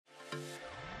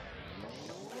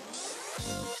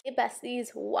Hey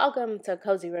besties, welcome to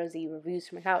Cozy Rosy Reviews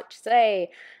from my couch. Today,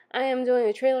 I am doing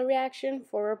a trailer reaction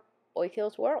for Boy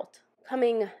Kills World.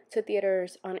 Coming to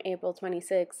theaters on April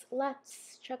 26th.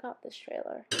 Let's check out this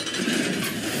trailer.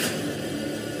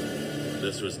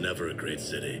 This was never a great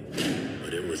city,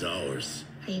 but it was ours.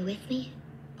 Are you with me?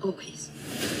 Always.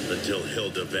 Until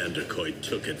Hilda Vanderkoy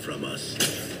took it from us.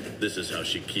 This is how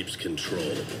she keeps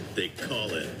control. They call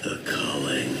it the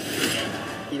calling.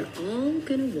 They're all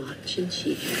gonna watch and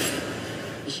cheer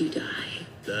as you die.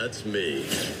 That's me,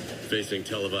 facing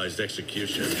televised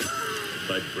execution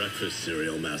by breakfast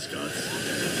cereal mascots.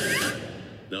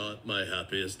 Not my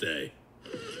happiest day.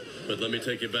 But let me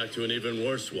take you back to an even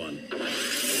worse one.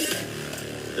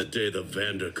 The day the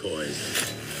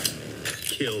Vanderkoys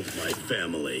killed my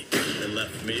family and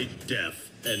left me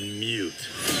deaf and mute.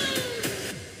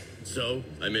 So,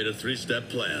 I made a 3-step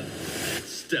plan.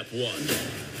 Step 1,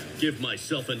 give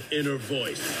myself an inner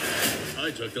voice.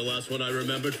 I took the last one I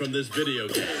remembered from this video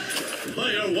game.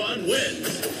 Player 1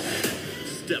 wins.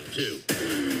 Step 2,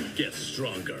 get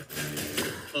stronger.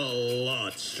 A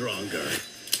lot stronger.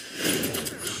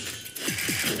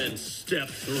 And step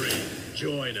 3,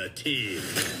 join a team.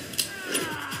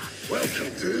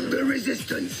 Welcome to the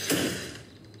Resistance.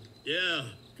 Yeah,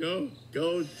 go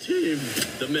team.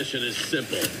 The mission is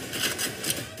simple.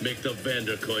 Make the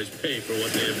Vanderkoys pay for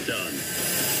what they have done.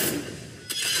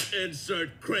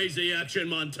 Insert crazy action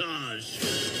montage.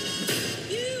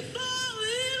 You fall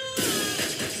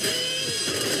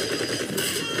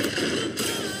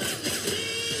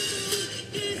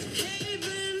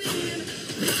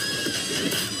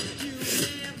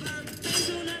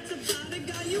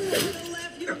in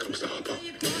love. Here comes the hopper.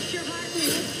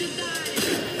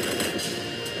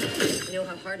 You know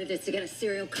how hard it is to get a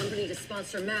serial company to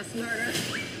sponsor mass murder?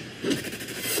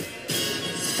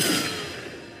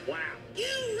 Wow.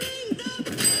 You ring the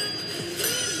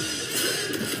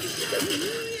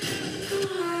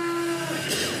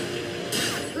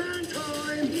Run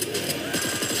time.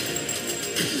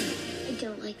 I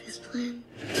don't like this plan.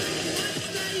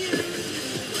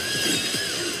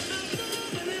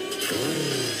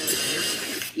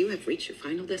 You have reached your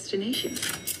final destination.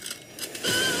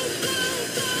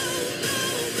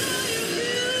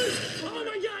 Oh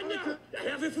my God, no! I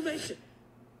have information.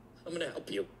 I'm gonna help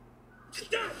you.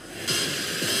 Stop!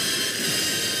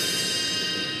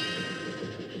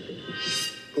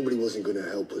 Nobody wasn't going to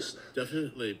help us.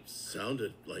 Definitely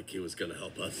sounded like he was gonna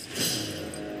help us.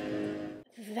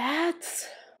 That's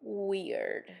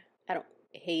weird. I don't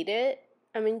hate it.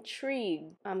 I'm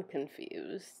intrigued. I'm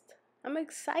confused. I'm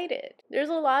excited. There's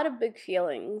a lot of big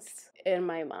feelings in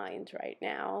my mind right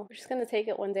now. We're just gonna take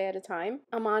it one day at a time.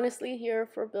 I'm honestly here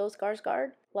for Bill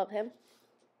Skarsgård. Love him.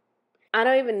 I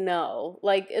don't even know.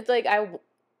 Like, it's like I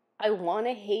want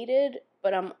to hate it,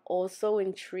 but I'm also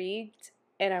intrigued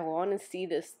and I want to see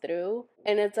this through.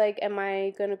 And it's like, am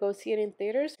I gonna go see it in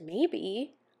theaters?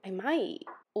 Maybe. I might.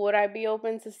 Would I be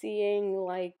open to seeing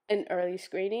like an early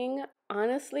screening?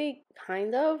 Honestly,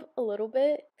 kind of, a little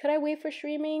bit. Could I wait for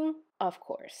streaming? Of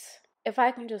course. If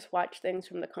I can just watch things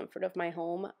from the comfort of my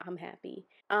home, I'm happy.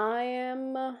 I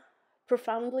am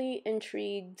profoundly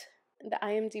intrigued. The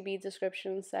IMDb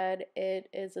description said it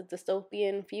is a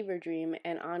dystopian fever dream,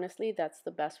 and honestly, that's the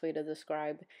best way to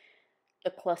describe the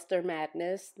cluster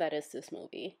madness that is this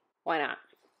movie. Why not?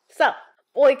 So,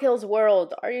 Boy Kills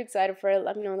World. Are you excited for it?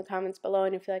 Let me know in the comments below.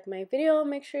 And if you like my video,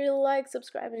 make sure you like,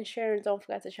 subscribe, and share. And don't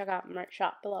forget to check out my merch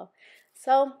shop below.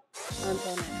 So,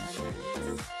 until next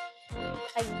time.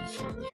 Bye.